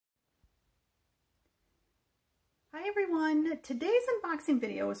Hi everyone! Today's unboxing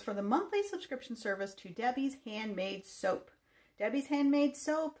video is for the monthly subscription service to Debbie's Handmade Soap. Debbie's Handmade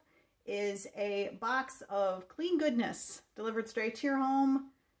Soap is a box of clean goodness delivered straight to your home.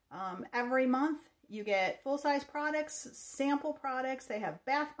 Every month you get full-size products, sample products. They have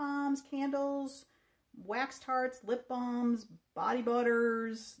bath bombs, candles, wax tarts, lip balms, body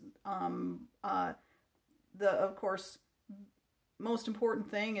butters. Of course, most important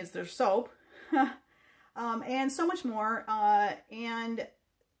thing is their soap. And so much more, and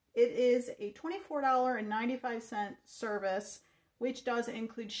it is a $24.95 service, which does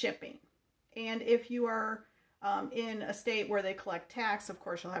include shipping. And if you are in a state where they collect tax, of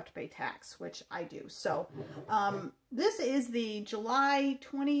course you'll have to pay tax, which I do. So this is the July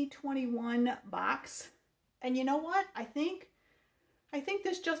 2021 box, and you know what? I think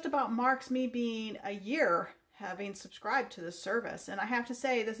this just about marks me being a year having subscribed to this service, and I have to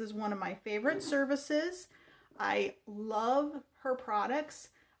say this is one of my favorite services. I love her products.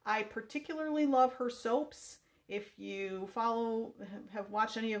 I particularly love her soaps. If you have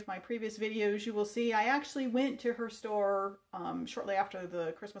watched any of my previous videos, you will see I actually went to her store shortly after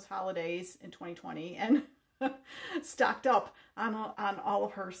the Christmas holidays in 2020 and stocked up on all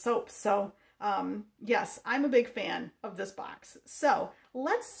of her soaps. So yes, I'm a big fan of this box. So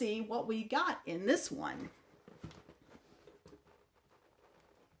let's see what we got in this one.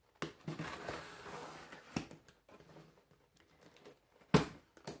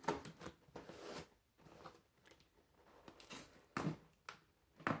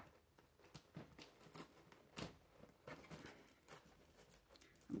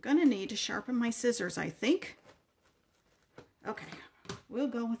 I'm gonna need to sharpen my scissors, I think. Okay, we'll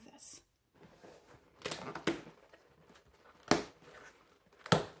go with this.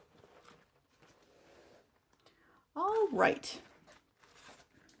 All right.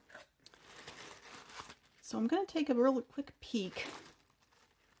 So I'm gonna take a real quick peek.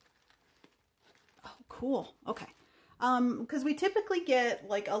 Oh, cool. Okay. Because we typically get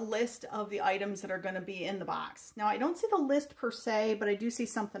like a list of the items that are going to be in the box. Now I don't see the list per se, but I do see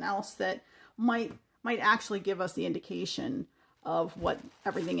something else that might actually give us the indication of what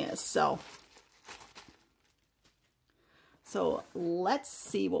everything is. So let's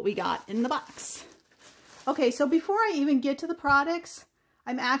see what we got in the box. Okay, so before I even get to the products,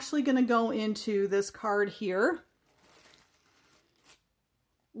 I'm actually going to go into this card here,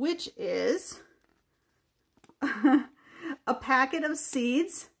 which is a packet of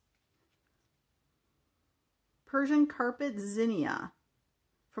seeds, Persian carpet zinnia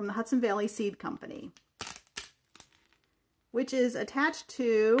from the Hudson Valley Seed Company, which is attached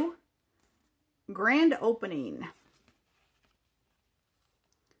to grand opening.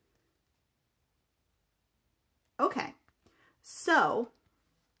 Okay, so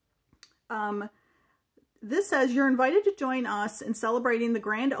this says, you're invited to join us in celebrating the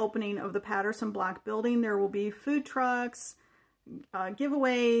grand opening of the Patterson Block building. There will be food trucks,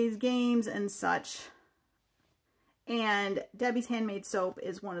 giveaways, games, and such. And Debbie's Handmade Soap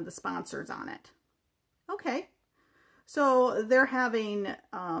is one of the sponsors on it. Okay, so they're having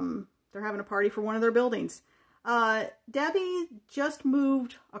a party for one of their buildings. Debbie just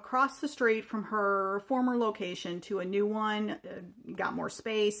moved across the street from her former location to a new one, got more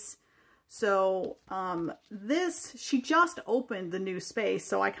space. So she just opened the new space,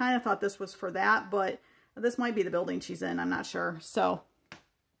 so I kind of thought this was for that, but this might be the building she's in, I'm not sure. So,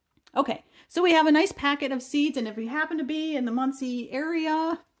 okay, so we have a nice packet of seeds, and if you happen to be in the Muncie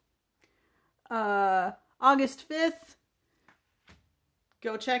area, August 5th,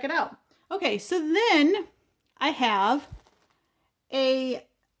 go check it out. Okay, so then I have a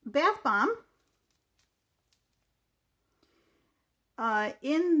bath bomb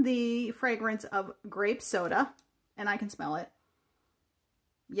in the fragrance of grape soda, and I can smell it.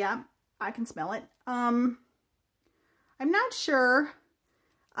 Yeah, I can smell it. I'm not sure.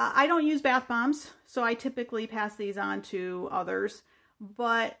 I don't use bath bombs, so I typically pass these on to others.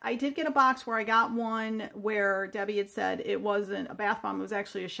 But I did get a box where I got one where Debbie had said it wasn't a bath bomb, it was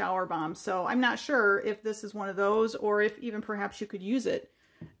actually a shower bomb. So I'm not sure if this is one of those, or if even perhaps you could use it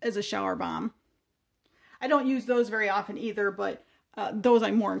as a shower bomb. I don't use those very often either, but those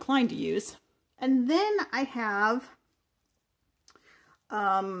I'm more inclined to use. And then I have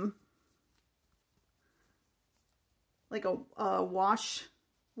like a wash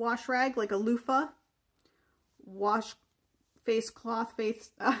rag, like a loofah, I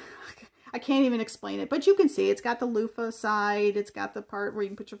can't even explain it, but you can see it's got the loofah side, it's got the part where you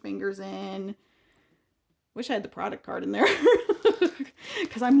can put your fingers in. Wish I had the product card in there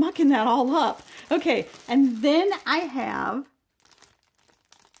because I'm mucking that all up. Okay, and then I have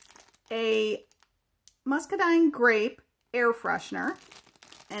a muscadine grape air freshener,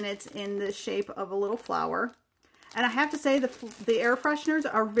 and it's in the shape of a little flower. And I have to say the air fresheners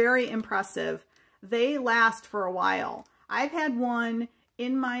are very impressive. They last for a while. I've had one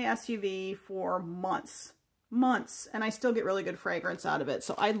in my SUV for months, and I still get really good fragrance out of it.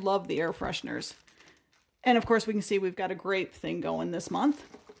 So I love the air fresheners. And of course we can see we've got a grape thing going this month.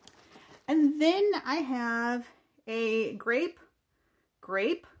 And then I have a Grape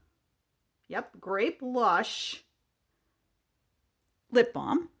Lush lip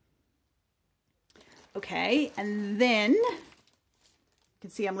balm. Okay, and then you can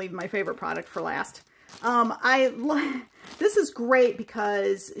see I'm leaving my favorite product for last. This is great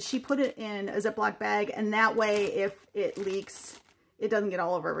because she put it in a Ziploc bag, and that way if it leaks, it doesn't get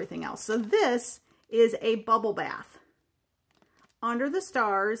all over everything else. So this is a bubble bath. Under the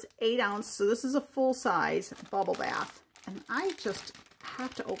Stars, 8 ounce. So this is a full size bubble bath. And I just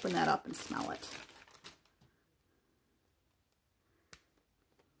have to open that up and smell it.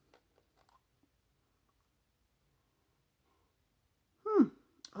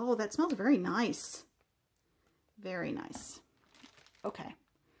 Oh, that smells very nice. Very nice. Okay. Let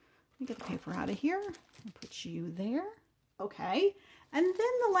me get the paper out of here and put you there. Okay. And then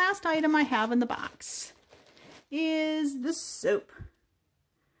the last item I have in the box is the soap.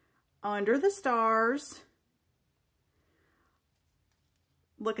 Under the Stars.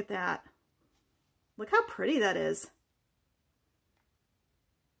 Look at that. Look how pretty that is.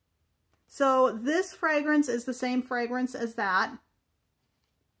 So this fragrance is the same fragrance as that.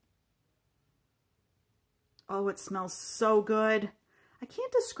 Oh, it smells so good. I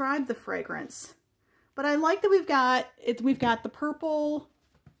can't describe the fragrance, but I like that we've got the purple.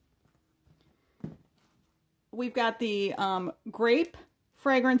 We've got the grape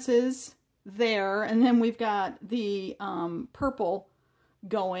fragrances there, and then we've got the purple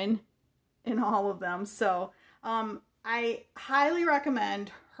going in all of them. So I highly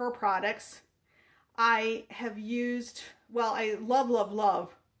recommend her products. I have used, well, I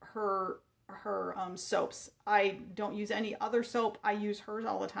love her soaps. I don't use any other soap. I use hers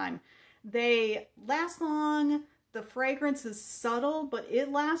all the time. They last long. The fragrance is subtle, but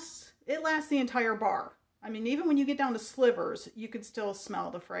it lasts the entire bar. I mean, even when you get down to slivers, you could still smell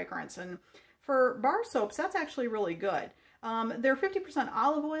the fragrance. And for bar soaps, that's actually really good. They're 50%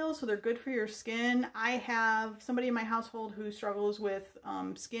 olive oil, so they're good for your skin. I have somebody in my household who struggles with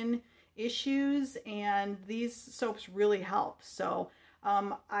skin issues, and these soaps really help. So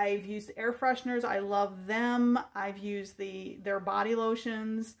I've used air fresheners. I love them. I've used their body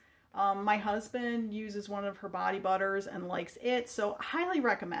lotions. My husband uses one of her body butters and likes it, so I highly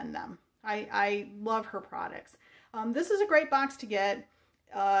recommend them. I love her products. This is a great box to get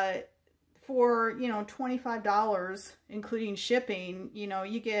for, $25, including shipping.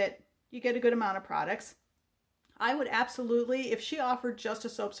 You get a good amount of products. I would absolutely, if she offered just a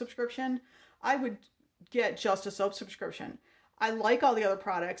soap subscription, I would get just a soap subscription. I like all the other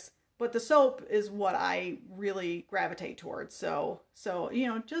products, but the soap is what I really gravitate towards. So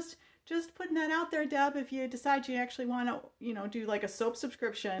just putting that out there, Deb, if you decide you actually want to, do like a soap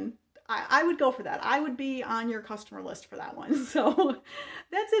subscription, I would go for that. I would be on your customer list for that one. So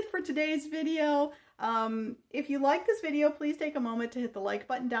that's it for today's video. If you like this video, please take a moment to hit the like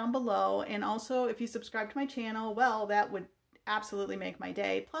button down below. And also, if you subscribe to my channel, well, that would absolutely make my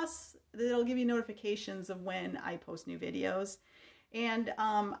day. Plus, it'll give you notifications of when I post new videos. And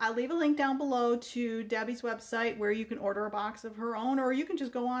I'll leave a link down below to Debbie's website where you can order a box of her own, or you can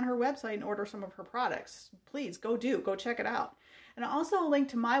just go on her website and order some of her products. Please go check it out. And also a link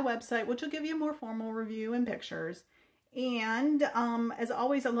to my website, which will give you a more formal review and pictures. And as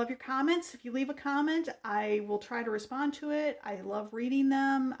always, I love your comments. If you leave a comment, I will try to respond to it. I love reading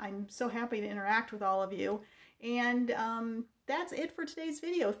them. I'm so happy to interact with all of you. And that's it for today's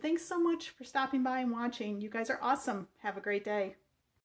video. Thanks so much for stopping by and watching. You guys are awesome. Have a great day.